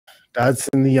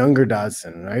Dodson, the younger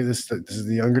Dodson, right? This is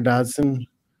the younger Dodson.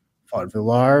 Fought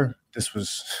Villar. This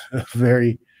was a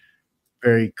very,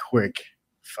 very quick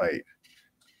fight.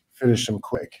 Finished him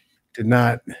quick. Did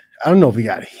not. I don't know if he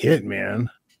got hit, man.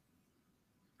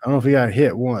 I don't know if he got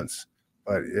hit once,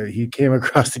 but he came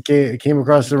across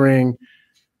the ring,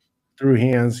 threw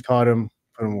hands, caught him,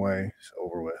 put him away. It's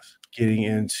over with. Getting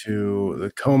into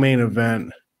the co-main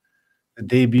event, the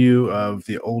debut of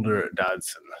the older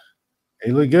Dodson.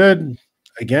 He looked good.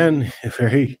 Again, a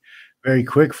very, very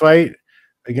quick fight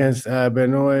against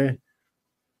Benoit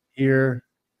here.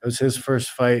 It was his first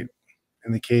fight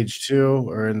in the cage too,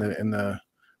 or in the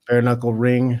bare knuckle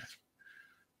ring.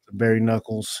 The bare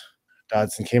knuckles.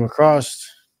 Dodson came across,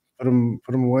 put him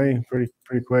away pretty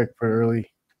quick, pretty early.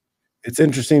 It's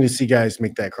interesting to see guys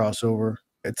make that crossover.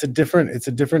 It's a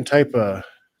different type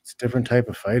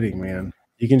of fighting, man.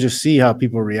 You can just see how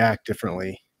people react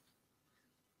differently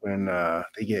when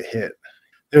they get hit.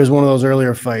 There was one of those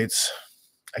earlier fights.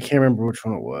 I can't remember which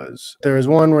one it was. There was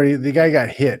one where the guy got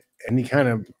hit and he kind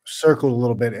of circled a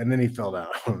little bit and then he fell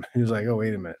down. He was like, "Oh,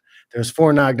 wait a minute." There's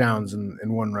 4 knockdowns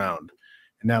in one round,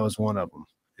 and that was one of them.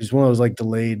 It's one of those like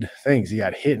delayed things. He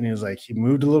got hit and he was like, he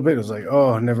moved a little bit. It was like,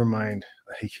 "Oh, never mind."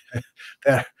 Like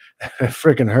that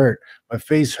freaking hurt. My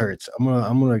face hurts. I'm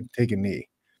gonna take a knee.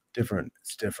 Different.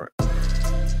 It's different.